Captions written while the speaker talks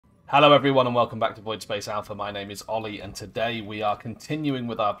Hello everyone and welcome back to VoidSpace Alpha. My name is Ollie and today we are continuing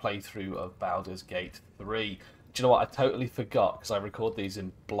with our playthrough of Baldur's Gate 3. Do you know what? I totally forgot, because I record these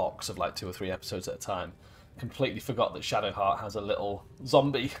in blocks of like 2 or 3 episodes at a time. Completely forgot that Shadowheart has a little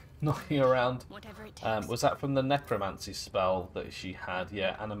zombie knocking around. Whatever it takes. Was that from the necromancy spell that she had?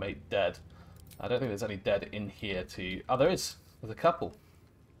 Yeah, animate dead. I don't think there's any dead in here to... Oh, there is. There's a couple.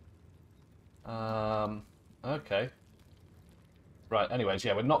 Okay. Right, anyways,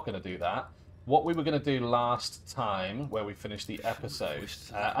 yeah, we're not going to do that. What we were going to do last time, where we finished the episode,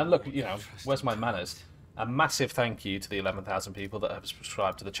 and look, you know, where's my manners? A massive thank you to the 11,000 people that have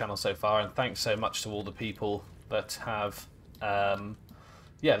subscribed to the channel so far, and thanks so much to all the people that have,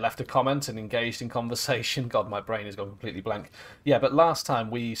 yeah, left a comment and engaged in conversation. God, my brain has gone completely blank. Yeah, but last time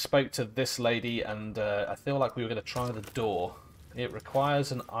we spoke to this lady, and I feel like we were going to try the door. It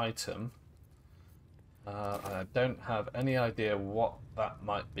requires an item. I don't have any idea what that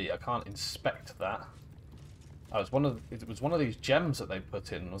might be. I can't inspect that. Oh, it was one of these gems that they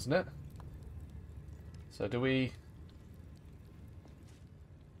put in, wasn't it? So do we...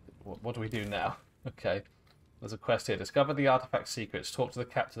 What do we do now? Okay. There's a quest here. Discover the artifact secrets. Talk to the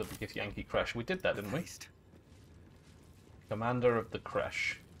captain of the Githyanki Creche. We did that, didn't we? Commander of the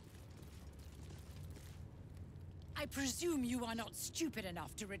Creche. I presume you are not stupid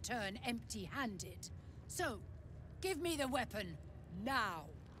enough to return empty-handed. So, give me the weapon, now.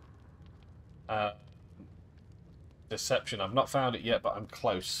 Deception. I've not found it yet, but I'm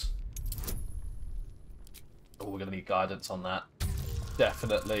close. Oh, we're going to need guidance on that.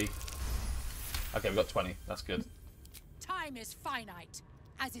 Definitely. Okay, we've got 20. That's good. Time is finite,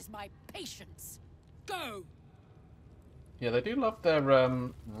 as is my patience. Go! Yeah, they do love their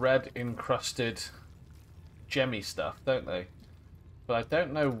red-encrusted gemmy stuff, don't they? But I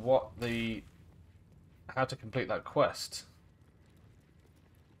don't know what the... how to complete that quest.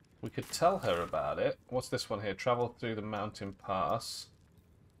 We could tell her about it. What's this one here? Travel through the mountain pass.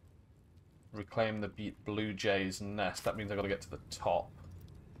 Reclaim the blue jay's nest. That means I've got to get to the top.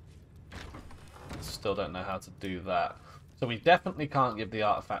 Still don't know how to do that. So we definitely can't give the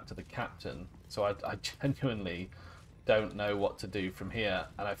artifact to the captain. So I genuinely don't know what to do from here.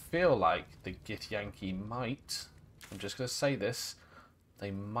 And I feel like the Githyanki might... I'm just going to say this.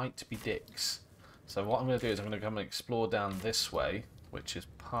 They might be dicks. So what I'm going to do is I'm going to come and explore down this way, which is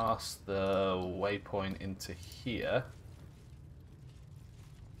past the waypoint into here.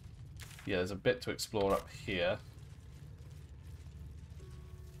 Yeah, there's a bit to explore up here.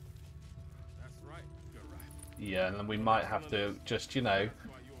 Yeah, and then we might have to just, you know,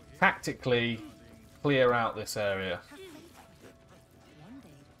 tactically clear out this area.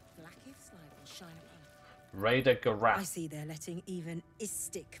 Raider Garat. I see they're letting even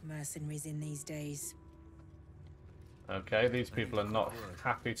Istic mercenaries in these days. Okay, these people are not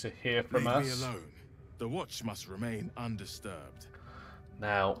happy to hear from us. Leave me alone. The watch must remain undisturbed.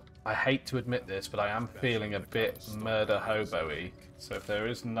 Now, I hate to admit this, but I am feeling a bit murder hobo-y. So if there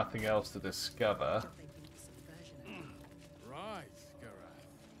is nothing else to discover... Right, Garat.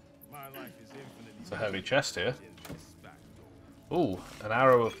 My life is infinitely... It's a heavy chest here. Ooh, an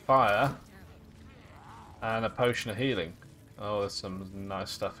arrow of fire. And a potion of healing. Oh, there's some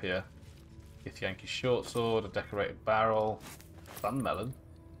nice stuff here. Githyanki short sword, a decorated barrel, fun melon.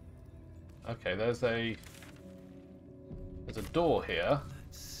 Okay, there's a door here.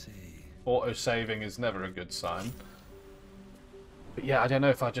 Let's see. Auto-saving is never a good sign. But yeah, I don't know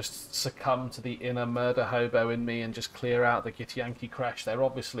if I just succumb to the inner murder hobo in me and just clear out the Githyanki Creche. They're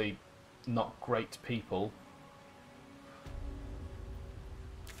obviously not great people.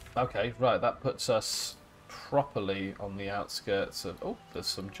 Okay, right, that puts us properly on the outskirts of... Oh, there's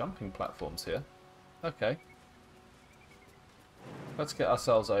some jumping platforms here. Okay. Let's get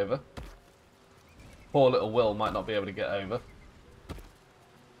ourselves over. Poor little Will might not be able to get over.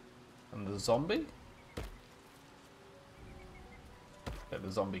 And the zombie? Okay,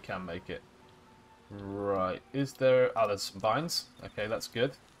 the zombie can make it. Right, is there... Oh, there's some vines. Okay, that's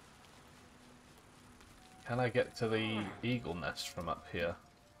good. Can I get to the eagle nest from up here?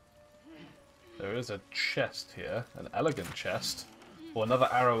 There is a chest here, an elegant chest. Or another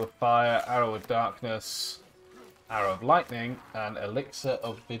arrow of fire, arrow of darkness, arrow of lightning, and elixir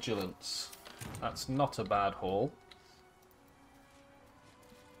of vigilance. That's not a bad haul.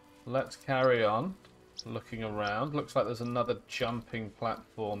 Let's carry on looking around. Looks like there's another jumping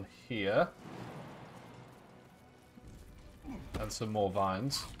platform here. And some more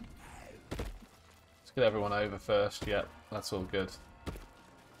vines. Let's get everyone over first. Yep, that's all good.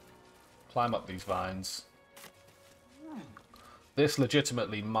 Climb up these vines. This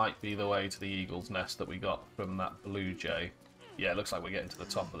legitimately might be the way to the eagle's nest that we got from that blue jay. Yeah, it looks like we're getting to the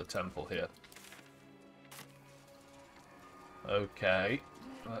top of the temple here. Okay,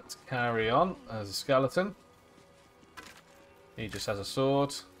 let's carry on. There's a skeleton. He just has a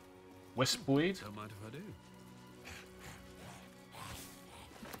sword. Wispweed. Don't mind if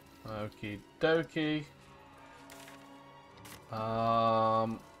I do. Okie dokie.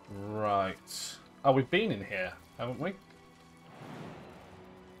 Right. Oh, we've been in here, haven't we?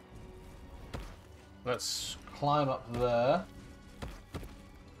 Let's climb up there.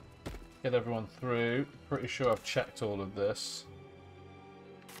 Get everyone through. Pretty sure I've checked all of this.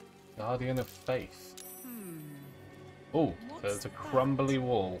 Guardian of Faith. Oh, there's a crumbly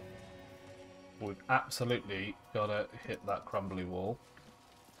wall. We've absolutely got to hit that crumbly wall.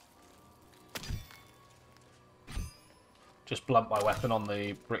 Just blunt my weapon on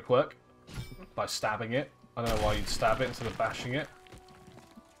the brickwork by stabbing it. I don't know why you'd stab it instead of bashing it.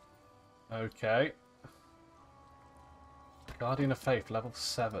 Okay. Guardian of Faith, level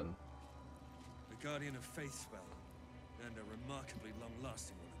 7. The Guardian of Faith spell, and a remarkably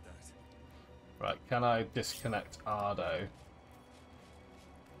long-lasting one at that. Right, can I disconnect Ardo?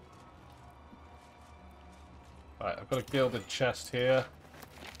 Right, I've got a gilded chest here.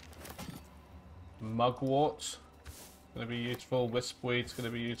 Mugwort. Going to be useful. Wispweed's going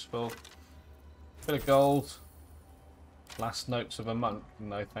to be useful. Bit of gold. Last notes of a monk.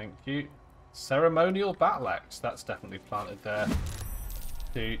 No, thank you. Ceremonial battle axe. That's definitely planted there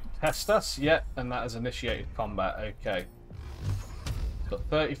to test us. Yep, and that has initiated combat. Okay. It's got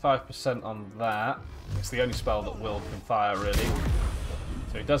 35% on that. It's the only spell that will can fire, really.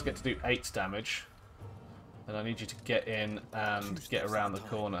 So it does get to do 8 damage. And I need you to get in and get around the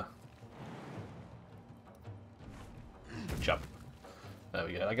corner. Jump. There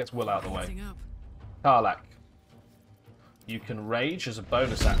we go. That gets Will out of the way. Karlach. You can rage as a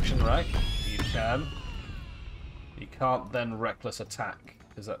bonus action, right? You can. You can't then reckless attack,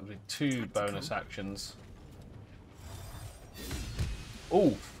 because that would be 2 bonus actions.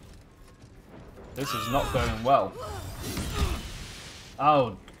 Oof. This is not going well.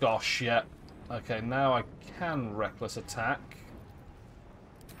 Oh, gosh, yeah. Okay, now I can reckless attack.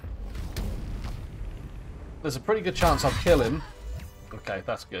 There's a pretty good chance I'll kill him. Okay,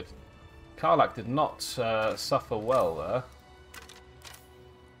 that's good. Karlach did not suffer well there.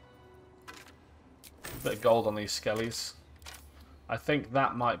 Bit of gold on these skellies. I think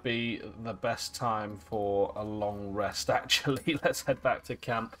that might be the best time for a long rest, actually. Let's head back to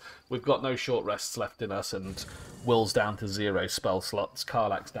camp. We've got no short rests left in us, and Will's down to 0 spell slots.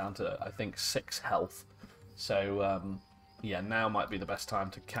 Karlach's down to, I think, 6 health. So, yeah, now might be the best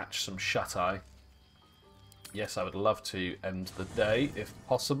time to catch some shut-eye. Yes, I would love to end the day, if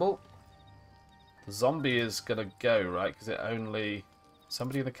possible. The zombie is going to go, right? Because it only...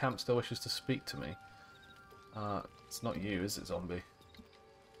 Somebody in the camp still wishes to speak to me. It's not you, is it, zombie?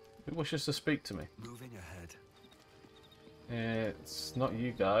 Who wishes to speak to me? Moving ahead. It's not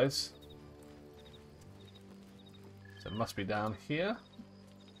you guys. So it must be down here.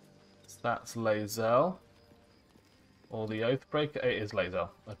 So that's Lae'zel. Or the Oathbreaker. It is Lae'zel.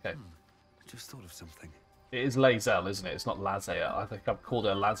 Okay. Just thought of something. It is Lae'zel, isn't it? It's not Laziel. I think I've called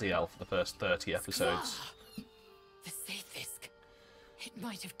her Laziel for the first 30 episodes. The Sathisk. It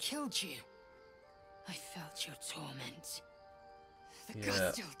might have killed you. I felt your torment. The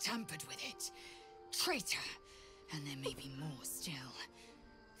Yeah. still tampered with it. Traitor. And there may be more still.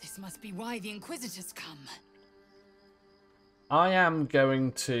 This must be why the Inquisitors come. I am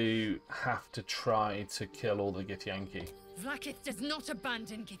going to have to try to kill all the Githyanki. Vlaakith does not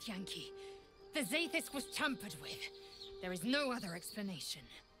abandon Githyanki. The Zaithis was tampered with. There is no other explanation.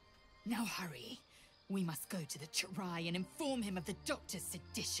 Now hurry. We must go to the Chirai and inform him of the Doctor's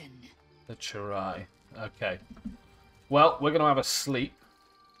sedition. The Chirai. Okay. Well, we're going to have a sleep.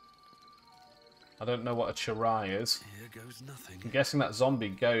 I don't know what a Chirai is. Here goes nothing. I'm guessing that zombie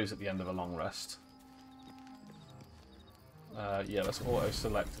goes at the end of a long rest. Yeah, let's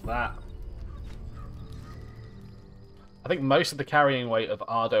auto-select that. I think most of the carrying weight of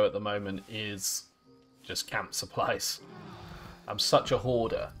Ardo at the moment is just camp supplies. I'm such a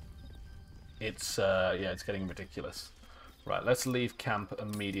hoarder. It's, yeah, it's getting ridiculous. Right, let's leave camp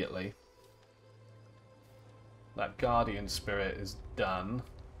immediately. That Guardian Spirit is done.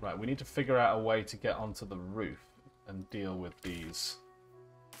 Right, we need to figure out a way to get onto the roof and deal with these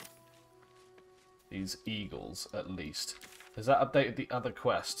eagles, at least. Has that updated the other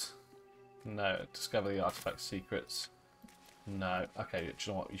quest? No. Discover the artifact secrets. No. Okay, do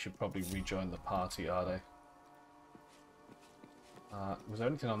you know what? You should probably rejoin the party, are they? Was there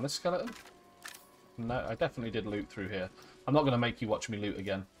anything on this skeleton? No, I definitely did loot through here. I'm not going to make you watch me loot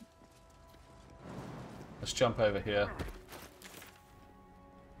again. Let's jump over here.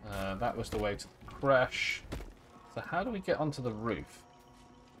 that was the way to the creche. So how do we get onto the roof?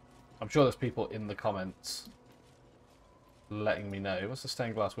 I'm sure there's people in the comments letting me know. What's the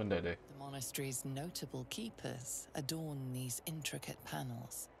stained glass window do? The monastery's notable keepers adorn these intricate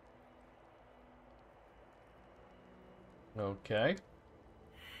panels. Okay.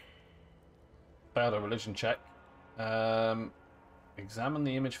 Failed a religion check. Examine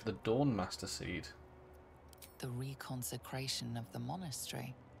the image for the Dawn Master Seed. The reconsecration of the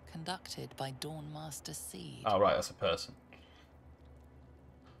monastery, conducted by Dawn Master Seed. Oh, right, that's a person.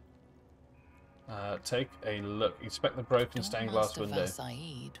 Take a look. Inspect the broken stained glass window.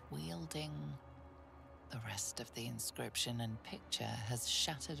 Saeed wielding. The rest of the inscription and picture has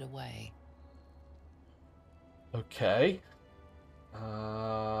shattered away. Okay.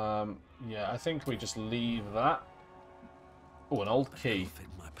 Yeah, I think we just leave that. Oh, an old key. Fit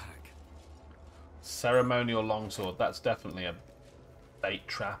in my pack. Ceremonial longsword. That's definitely a bait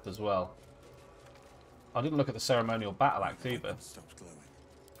trap as well. I didn't look at the ceremonial battle axe either. Stopped glowing.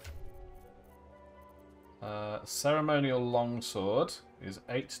 Ceremonial longsword is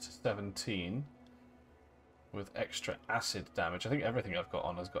 8 to 17 with extra acid damage. I think everything I've got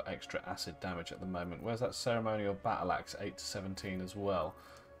on has got extra acid damage at the moment. Where's that ceremonial battle axe? 8 to 17 as well.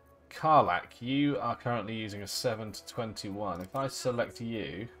 Karlak, you are currently using a 7 to 21. If I select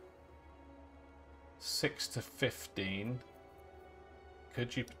you, 6 to 15,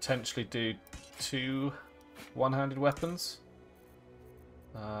 could you potentially do 2 one-handed weapons?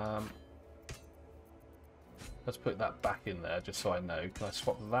 Let's put that back in there just so I know. Can I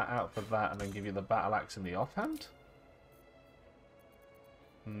swap that out for that and then give you the battle axe in the offhand?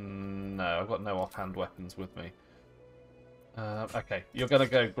 No, I've got no offhand weapons with me. Okay, you're going to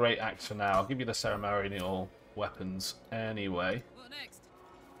go great axe for now. I'll give you the ceremonial weapons anyway. What next?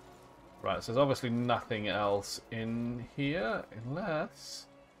 Right, so there's obviously nothing else in here unless...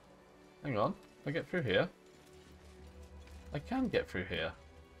 Hang on, can I get through here? I can get through here.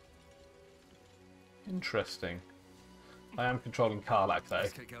 Interesting. I am controlling Karlak though.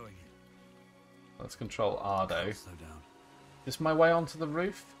 Let's get going. Let's control Ardo. Slow down. Is my way onto the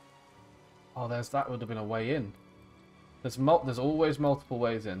roof? Oh, that would have been a way in. There's always multiple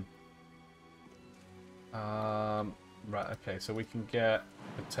ways in. Right, okay, so we can get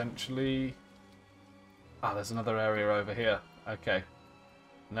potentially... Ah, there's another area over here. Okay.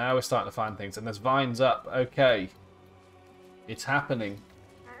 Now we're starting to find things. And there's vines up. Okay. It's happening.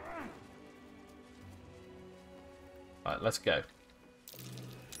 Right, let's go.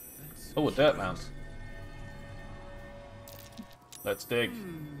 Oh, a dirt mound. Let's dig.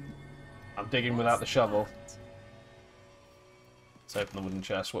 I'm digging without the shovel. Let's open the wooden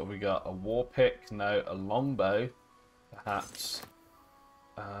chest. What have we got? A war pick? No. A longbow? Perhaps.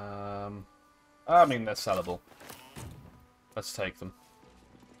 I mean, they're sellable. Let's take them.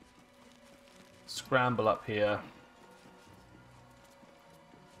 Scramble up here.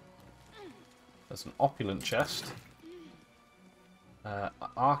 There's an opulent chest.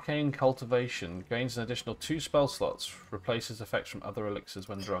 Arcane Cultivation gains an additional 2 spell slots. Replaces effects from other elixirs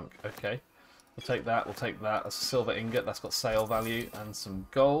when drunk. Okay. We'll take that. We'll take that. That's a silver ingot. That's got sale value. And some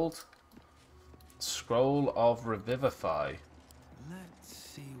gold. Scroll of Revivify. Let's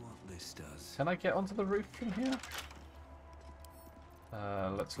see what this does. Can I get onto the roof from here?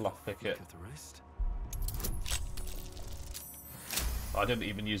 Let's lockpick it. Look at the rest. I didn't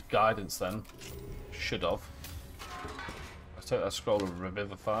even use guidance then. Should have. Let's take that scroll of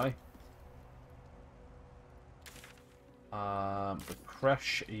Revivify. The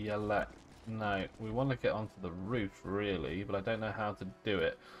creche yellow. No, we want to get onto the roof really, but I don't know how to do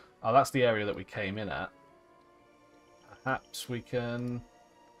it. Oh, that's the area that we came in at. Perhaps we can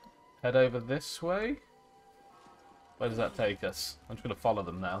head over this way? Where does that take us? I'm just going to follow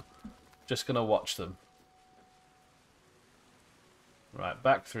them now. Just going to watch them. Right,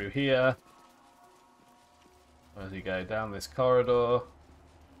 back through here. Where does he go? Down this corridor.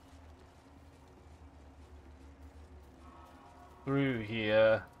 Through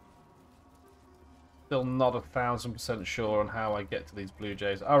here. Still not 1000% sure on how I get to these blue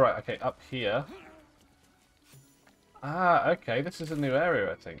jays. Alright, okay, up here. Ah, okay, this is a new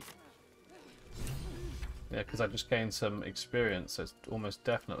area, I think. Yeah, because I just gained some experience, so it's almost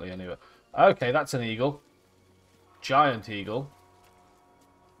definitely a new... Okay, that's an eagle. Giant eagle.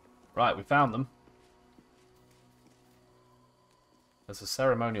 Right, we found them. There's a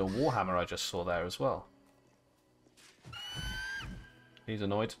ceremonial warhammer I just saw there as well. He's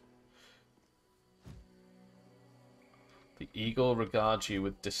annoyed. The eagle regards you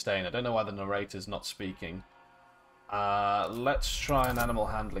with disdain. I don't know why the narrator's not speaking. Let's try an animal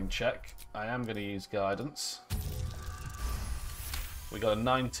handling check. I am going to use guidance. We got a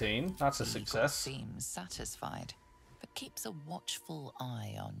 19. That's a The eagle success. seems satisfied, but keeps a watchful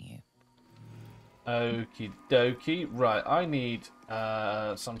eye on you. Okie dokie. Right, I need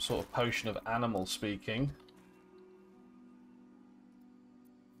some sort of potion of animal speaking.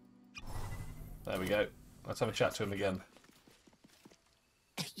 There we go. Let's have a chat to him again.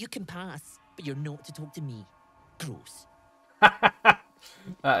 You can pass, but you're not to talk to me. Gross.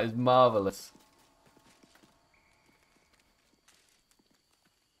 That is marvellous.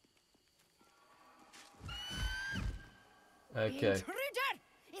 Okay. Intruder!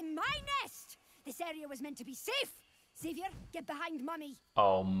 In my nest! This area was meant to be safe! Savior, get behind Mummy.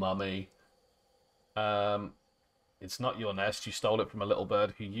 Oh, mummy. It's not your nest. You stole it from a little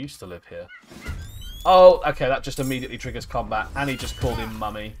bird who used to live here. Oh, okay, that just immediately triggers combat. And he just called him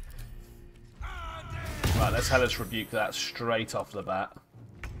mummy. Right, let's Hellish Rebuke that straight off the bat.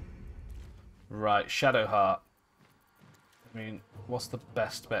 Right, Shadowheart. I mean, what's the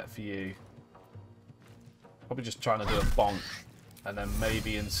best bet for you? Probably just trying to do a bonk. And then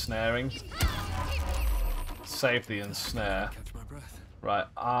maybe ensnaring. Save the ensnare. Catch my breath. Right,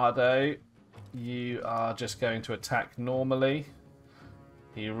 Ardo, you are just going to attack normally.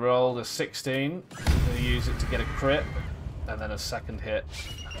 He rolled a 16. He'll use it to get a crit. And then a second hit.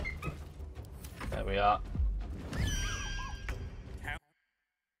 There we are.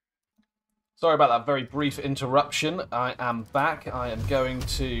 Sorry about that very brief interruption. I am back. I am going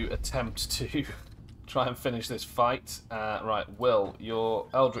to attempt to try and finish this fight. Right, Will, your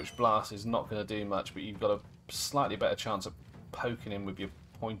Eldritch Blast is not going to do much, but you've got a slightly better chance of poking him with your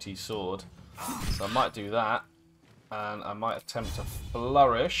pointy sword. So I might do that. And I might attempt to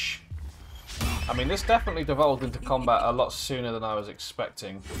flourish. I mean, this definitely devolved into combat a lot sooner than I was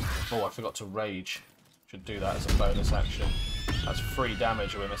expecting. Oh, I forgot to rage. Should do that as a bonus action. That's 3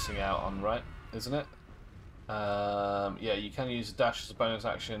 damage we're missing out on, right? Isn't it? Yeah, you can use a dash as a bonus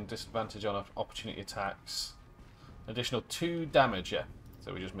action. Disadvantage on opportunity attacks. Additional 2 damage, yeah.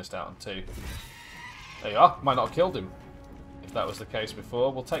 So we just missed out on 2. There you are. Might not have killed him. If that was the case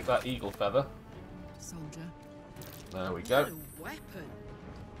before. We'll take that eagle feather. Soldier. There we go. What a weapon.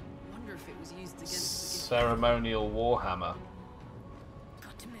 Wonder if it was used against Ceremonial Warhammer.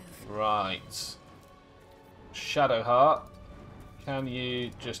 Got to move. Right. Shadowheart, can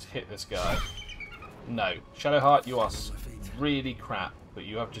you just hit this guy? No. Shadowheart, you are really crap, but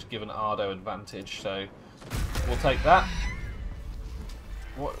you have just given Ardo advantage, so we'll take that.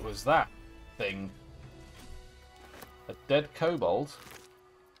 What was that thing? A dead kobold?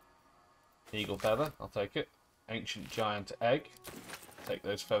 Eagle feather, I'll take it. Ancient giant egg. Take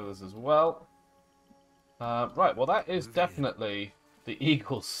those feathers as well. Right, well that is definitely the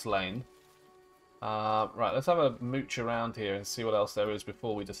eagle slain. Right, let's have a mooch around here and see what else there is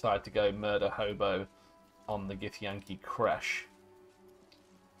before we decide to go murder hobo on the Githyanki Creche.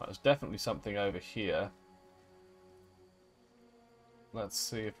 Right, there's definitely something over here. Let's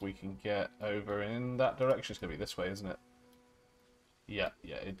see if we can get over in that direction. It's going to be this way, isn't it? Yeah,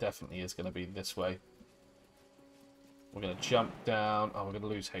 it definitely is going to be this way. We're going to jump down. Oh, we're going to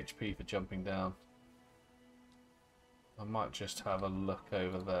lose HP for jumping down. I might just have a look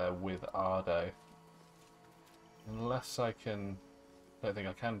over there with Ardo. Unless I can... I don't think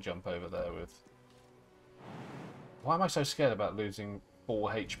I can jump over there with... Why am I so scared about losing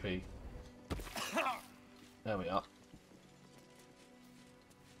 4 HP? There we are.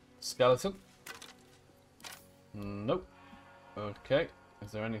 Skeleton? Nope. Okay.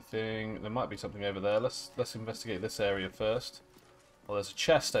 Is there anything... There might be something over there. Let's investigate this area first. Well, there's a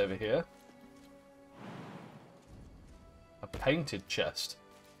chest over here. A painted chest.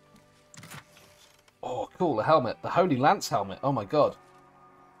 Oh, cool. A helmet. The Holy Lance helmet. Oh my god.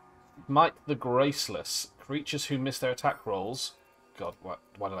 Might the Graceless. Creatures who miss their attack rolls... God,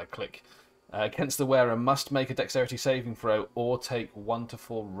 why did I click? Against the wearer must make a dexterity saving throw or take 1 to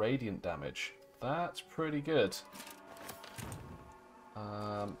 4 radiant damage. That's pretty good.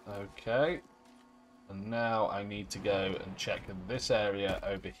 Okay. And now I need to go and check this area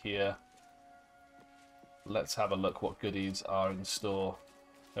over here. Let's have a look what goodies are in store.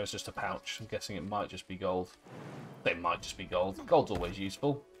 There's just a pouch. I'm guessing it might just be gold. They might just be gold. Gold's always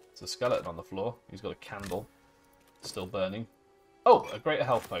useful. There's a skeleton on the floor. He's got a candle. Still burning. Oh, a greater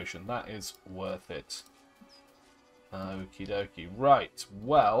health potion. That is worth it. Okie dokie. Right.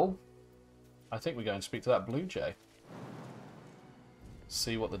 Well, I think we're going to speak to that blue jay.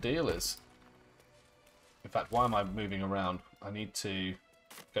 See what the deal is. In fact, why am I moving around? I need to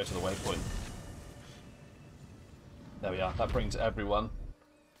go to the waypoint. There we are. That brings everyone.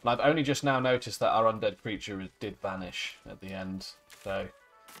 And I've only just now noticed that our undead creature did vanish at the end. So,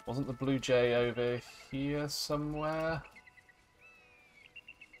 wasn't the blue jay over here somewhere?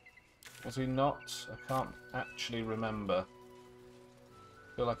 Was he not? I can't actually remember.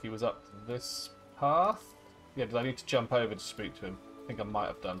 I feel like he was up this path. Yeah, did I need to jump over to speak to him? I think I might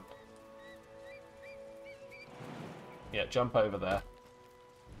have done. Yeah, jump over there.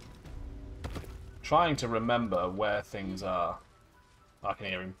 Trying to remember where things are. I can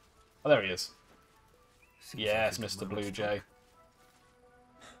hear him. Oh, there he is. Yes, Mr. Blue Jay.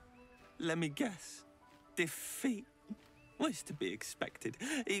 Let me guess. Defeat. Well, it's to be expected.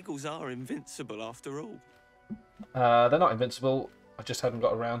 Eagles are invincible after all. They're not invincible. I just hadn't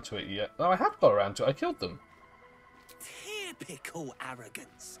got around to it yet. No, I have got around to it. I killed them. Typical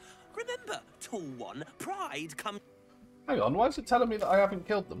arrogance. Remember, tall one, pride comes... Hang on, why is it telling me that I haven't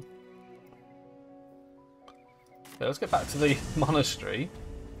killed them? Okay, let's get back to the monastery.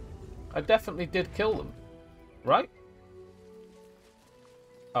 I definitely did kill them. Right?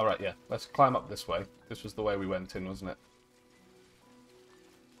 Oh, right, yeah. Let's climb up this way. This was the way we went in, wasn't it?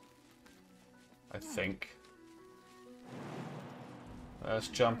 I think. Let's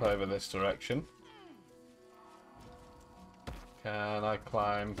jump over this direction. Can I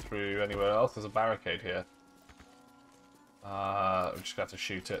climb through anywhere else? There's a barricade here. We just got to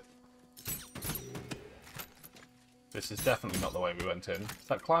shoot it. This is definitely not the way we went in. Is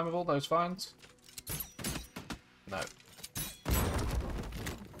that climbable, those vines? No.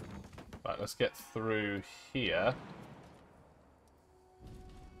 Right, let's get through here.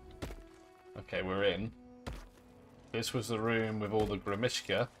 Okay, we're in. This was the room with all the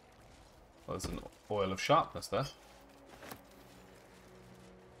Grimishka. Well, there's an oil of sharpness there.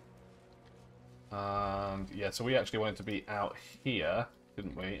 And yeah, so we actually wanted to be out here,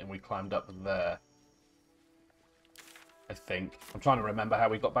 didn't we? And we climbed up there. I think. I'm trying to remember how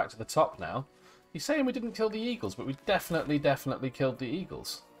we got back to the top now. He's saying we didn't kill the eagles, but we definitely killed the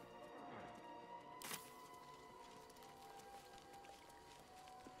eagles.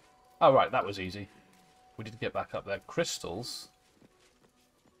 Oh, right, that was easy. We did get back up there. Crystals.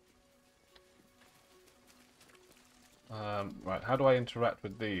 Right, how do I interact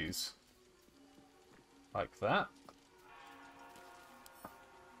with these? Like that.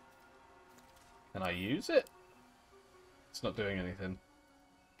 Can I use it? It's not doing anything.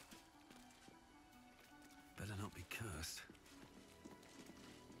 Better not be cursed.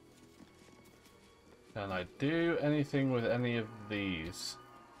 Can I do anything with any of these?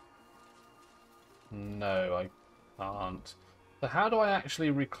 No, I can't. So how do I actually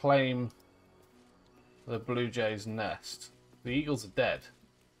reclaim the Blue Jay's nest? The eagles are dead.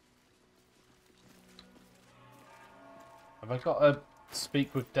 Have I got a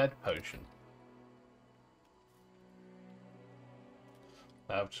speak with dead potion?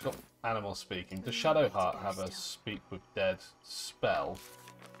 No, I've just got animal speaking. Does Shadowheart have a speak with dead spell?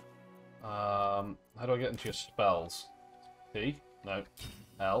 How do I get into your spells? T? No.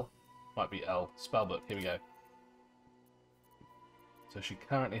 L? Might be L. Spellbook. Here we go. So she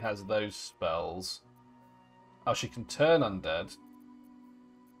currently has those spells. Oh, she can turn undead.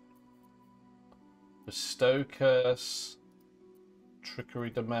 Bestow Curse. Trickery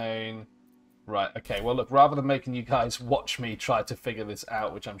Domain. Right, okay. Well, look, rather than making you guys watch me try to figure this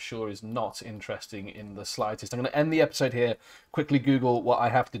out, which I'm sure is not interesting in the slightest, I'm going to end the episode here, quickly Google what I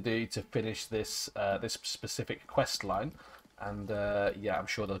have to do to finish this this specific quest line. And yeah, I'm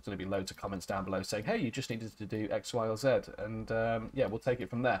sure there's going to be loads of comments down below saying, hey, you just needed to do X, Y, or Z. And yeah, we'll take it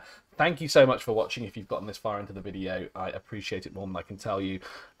from there. Thank you so much for watching. If you've gotten this far into the video, I appreciate it more than I can tell you.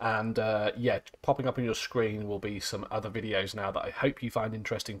 And yeah, popping up on your screen will be some other videos now that I hope you find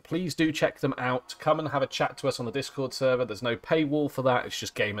interesting. Please do check them out. Come and have a chat to us on the Discord server. There's no paywall for that. It's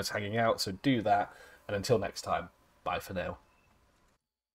just gamers hanging out. So do that. And until next time, bye for now.